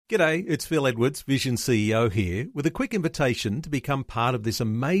G'day, it's Phil Edwards, Vision CEO here, with a quick invitation to become part of this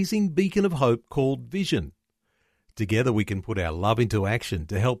amazing beacon of hope called Vision. Together we can put our love into action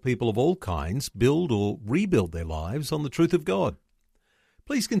to help people of all kinds build or rebuild their lives on the truth of God.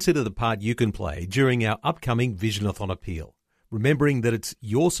 Please consider the part you can play during our upcoming Visionathon appeal, remembering that it's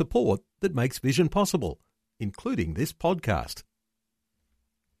your support that makes Vision possible, including this podcast.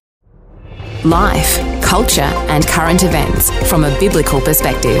 Life, culture and current events from a biblical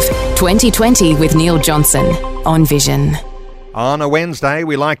perspective. 2020 with Neil Johnson on Vision. On a Wednesday,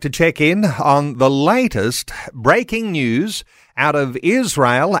 we like to check in on the latest breaking news out of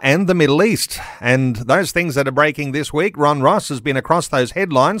Israel and the Middle East. And those things that are breaking this week, Ron Ross has been across those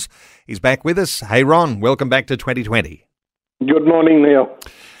headlines. He's back with us. Hey, Ron, welcome back to 2020. Good morning, Neil.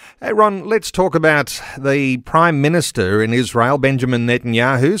 Hey, Ron, let's talk about the Prime Minister in Israel, Benjamin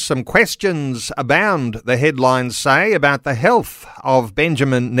Netanyahu. Some questions abound, the headlines say, about the health of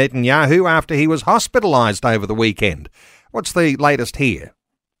Benjamin Netanyahu after he was hospitalised over the weekend. What's the latest here?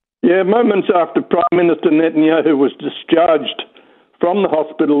 Yeah, moments after Prime Minister Netanyahu was discharged from the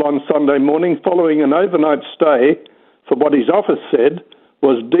hospital on Sunday morning following an overnight stay for what his office said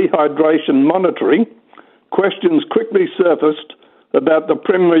was dehydration monitoring, questions quickly surfaced about the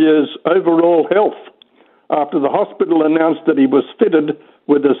Premier's overall health after the hospital announced that he was fitted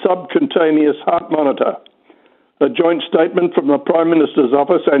with a subcutaneous heart monitor. A joint statement from the Prime Minister's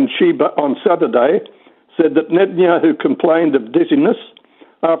office and Sheba on Saturday said that Netanyahu complained of dizziness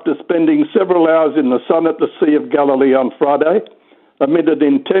after spending several hours in the sun at the Sea of Galilee on Friday amid an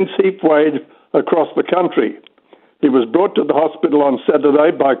intense heat wave across the country. He was brought to the hospital on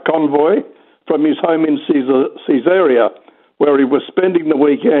Saturday by convoy from his home in Caesarea, where he was spending the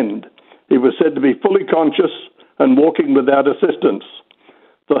weekend. He was said to be fully conscious and walking without assistance.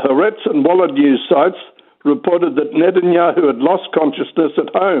 The Haaretz and Wallet news sites reported that Netanyahu had lost consciousness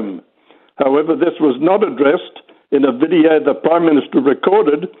at home. However, this was not addressed in a video the Prime Minister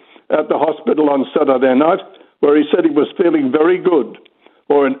recorded at the hospital on Saturday night, where he said he was feeling very good,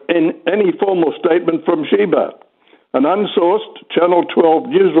 or in any formal statement from Sheba. An unsourced Channel 12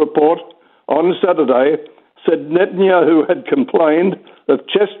 news report on Saturday said Netanyahu had complained of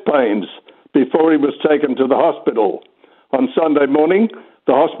chest pains before he was taken to the hospital. On Sunday morning,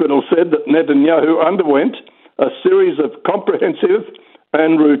 the hospital said that Netanyahu underwent a series of comprehensive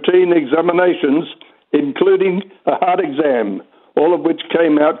and routine examinations, including a heart exam, all of which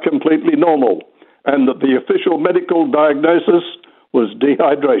came out completely normal, and that the official medical diagnosis was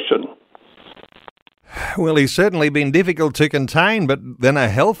dehydration. Well, he's certainly been difficult to contain, but then a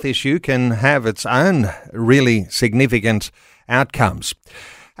health issue can have its own really significant outcomes.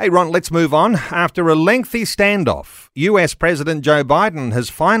 Hey, Ron, let's move on. After a lengthy standoff, US President Joe Biden has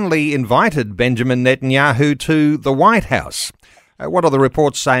finally invited Benjamin Netanyahu to the White House. What are the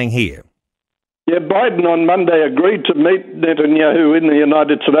reports saying here? Yeah, Biden on Monday agreed to meet Netanyahu in the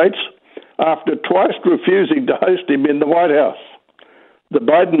United States after twice refusing to host him in the White House. The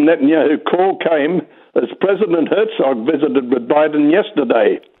Biden-Netanyahu call came as President Herzog visited with Biden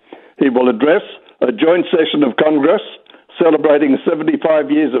yesterday. He will address a joint session of Congress celebrating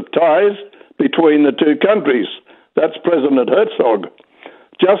 75 years of ties between the two countries. That's President Herzog.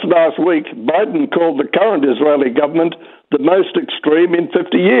 Just last week, Biden called the current Israeli government the most extreme in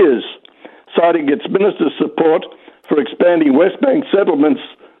 50 years, citing its minister's support for expanding West Bank settlements,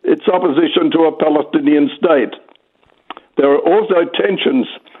 its opposition to a Palestinian state. There are also tensions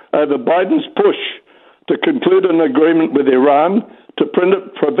over Biden's push to conclude an agreement with Iran to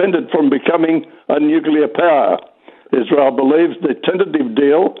prevent it from becoming a nuclear power. Israel believes the tentative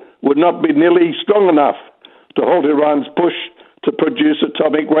deal would not be nearly strong enough to halt Iran's push to produce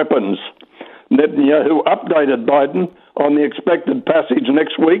atomic weapons. Netanyahu updated Biden on the expected passage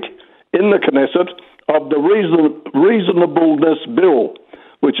next week in the Knesset of the Reasonableness Bill,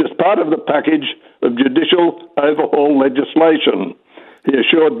 which is part of the package of judicial overhaul legislation. He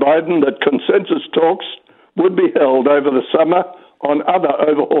assured Biden that consensus talks would be held over the summer on other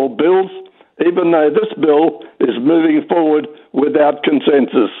overhaul bills, even though this bill is moving forward without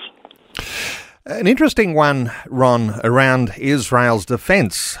consensus. An interesting one, Ron, around Israel's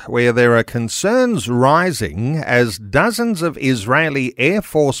defence, where there are concerns rising as dozens of Israeli Air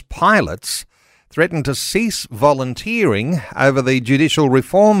Force pilots threaten to cease volunteering over the judicial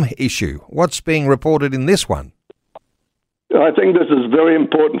reform issue. What's being reported in this one? I think this is very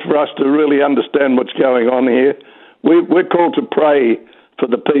important for us to really understand what's going on here. We're called to pray for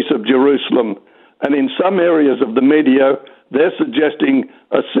the peace of Jerusalem, and in some areas of the media, they're suggesting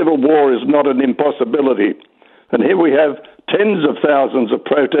a civil war is not an impossibility. And here we have tens of thousands of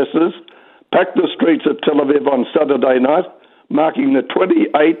protesters packed the streets of Tel Aviv on Saturday night, marking the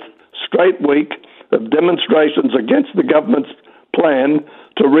 28th straight week of demonstrations against the government's plan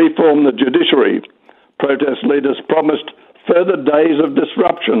to reform the judiciary. Protest leaders promised further days of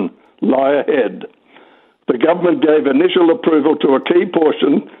disruption lie ahead. The government gave initial approval to a key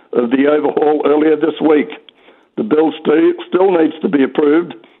portion of the overhaul earlier this week. The bill still needs to be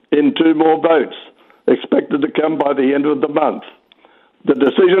approved in 2 more votes, expected to come by the end of the month. The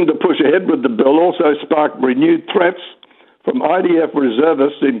decision to push ahead with the bill also sparked renewed threats from IDF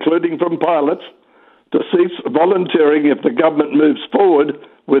reservists, including from pilots, to cease volunteering if the government moves forward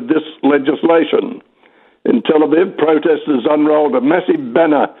with this legislation. In Tel Aviv, protesters unrolled a massive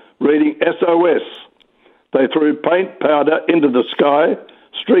banner reading SOS. They threw paint powder into the sky,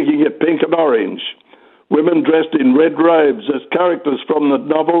 streaking it pink and orange. Women dressed in red robes as characters from the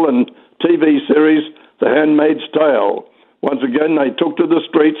novel and TV series The Handmaid's Tale. Once again, they took to the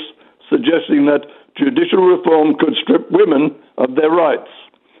streets, suggesting that judicial reform could strip women of their rights.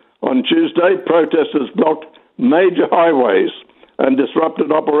 On Tuesday, protesters blocked major highways and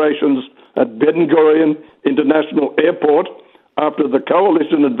disrupted operations at Ben Gurion International Airport after the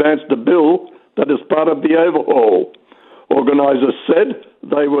coalition advanced a bill that is part of the overhaul. Organisers said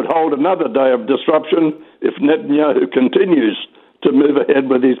they would hold another day of disruption if Netanyahu continues to move ahead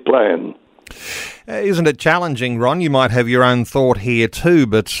with his plan. Isn't it challenging, Ron? You might have your own thought here too,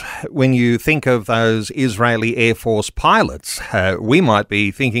 but when you think of those Israeli Air Force pilots, we might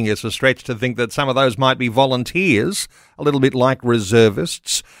be thinking it's a stretch to think that some of those might be volunteers, a little bit like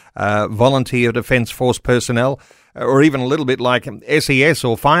reservists, volunteer Defence Force personnel, or even a little bit like SES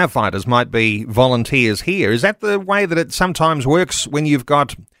or firefighters might be volunteers here. Is that the way that it sometimes works when you've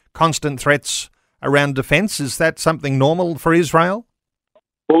got constant threats around defence? Is that something normal for Israel?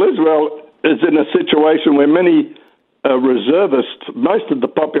 Well, Israel is in a situation where many reservists, most of the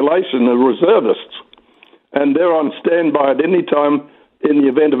population are reservists, and they're on standby at any time in the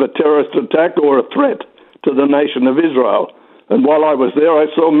event of a terrorist attack or a threat to the nation of Israel. And while I was there, I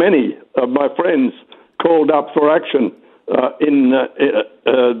saw many of my friends called up for action in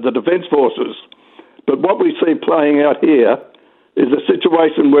the Defence Forces. But what we see playing out here is a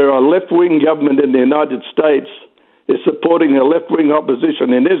situation where a left-wing government in the United States is supporting a left-wing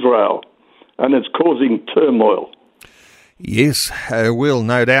opposition in Israel, and it's causing turmoil. Yes, we'll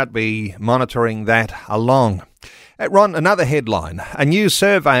no doubt be monitoring that along. Ron, another headline. A new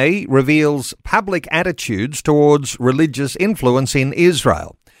survey reveals public attitudes towards religious influence in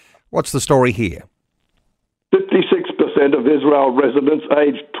Israel. What's the story here? 56% of Israel residents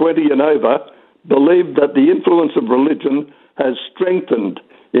aged 20 and over believe that the influence of religion has strengthened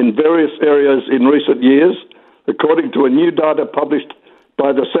in various areas in recent years, according to a new data published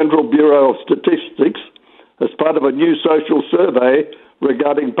by the Central Bureau of Statistics as part of a new social survey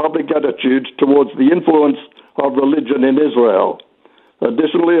regarding public attitudes towards the influence of religion in Israel.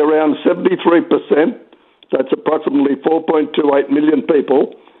 Additionally, around 73%, that's approximately 4.28 million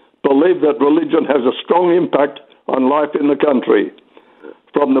people, believe that religion has a strong impact on life in the country.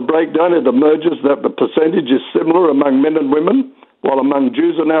 From the breakdown, it emerges that the percentage is similar among men and women, while among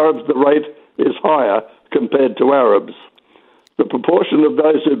Jews and Arabs the rate is higher compared to Arabs. The proportion of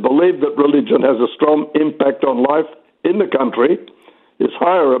those who believe that religion has a strong impact on life in the country is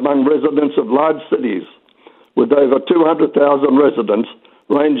higher among residents of large cities, with over 200,000 residents,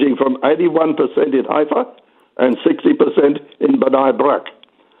 ranging from 81% in Haifa and 60% in Bnei Brak.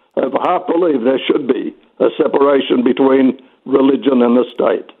 Over half believe there should be a separation between religion and the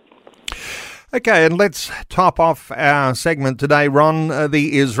state. Okay, and let's top off our segment today, Ron.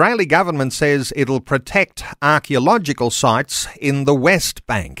 The Israeli government says it'll protect archaeological sites in the West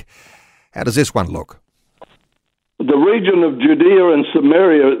Bank. How does this one look? The region of Judea and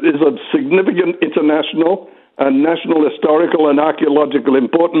Samaria is of significant international and national historical and archaeological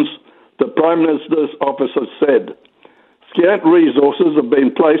importance, the Prime Minister's office has said. Scant resources have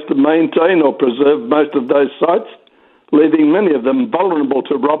been placed to maintain or preserve most of those sites, leaving many of them vulnerable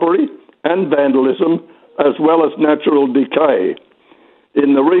to robbery and vandalism, as well as natural decay.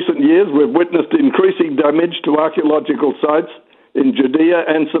 In the recent years, we've witnessed increasing damage to archaeological sites in Judea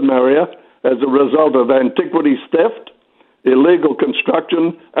and Samaria as a result of antiquities theft, illegal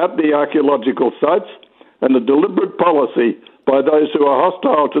construction at the archaeological sites, and a deliberate policy by those who are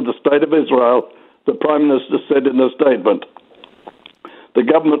hostile to the State of Israel, the Prime Minister said in a statement. The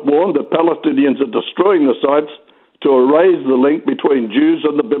government warned that Palestinians are destroying the sites to erase the link between Jews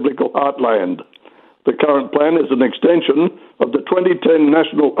and the biblical heartland. The current plan is an extension of the 2010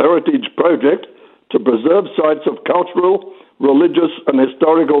 National Heritage Project to preserve sites of cultural, religious and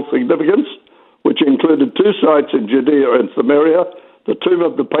historical significance, which included 2 sites in Judea and Samaria, the Tomb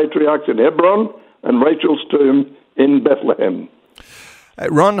of the Patriarchs in Hebron and Rachel's tomb in Bethlehem.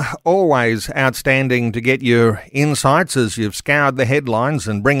 Ron, always outstanding to get your insights as you've scoured the headlines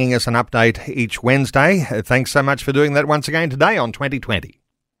and bringing us an update each Wednesday. Thanks so much for doing that once again today on 2020.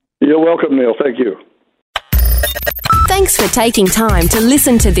 You're welcome, Neil. Thank you. Thanks for taking time to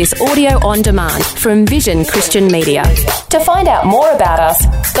listen to this audio on demand from Vision Christian Media. To find out more about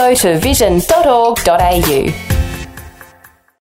us, go to vision.org.au.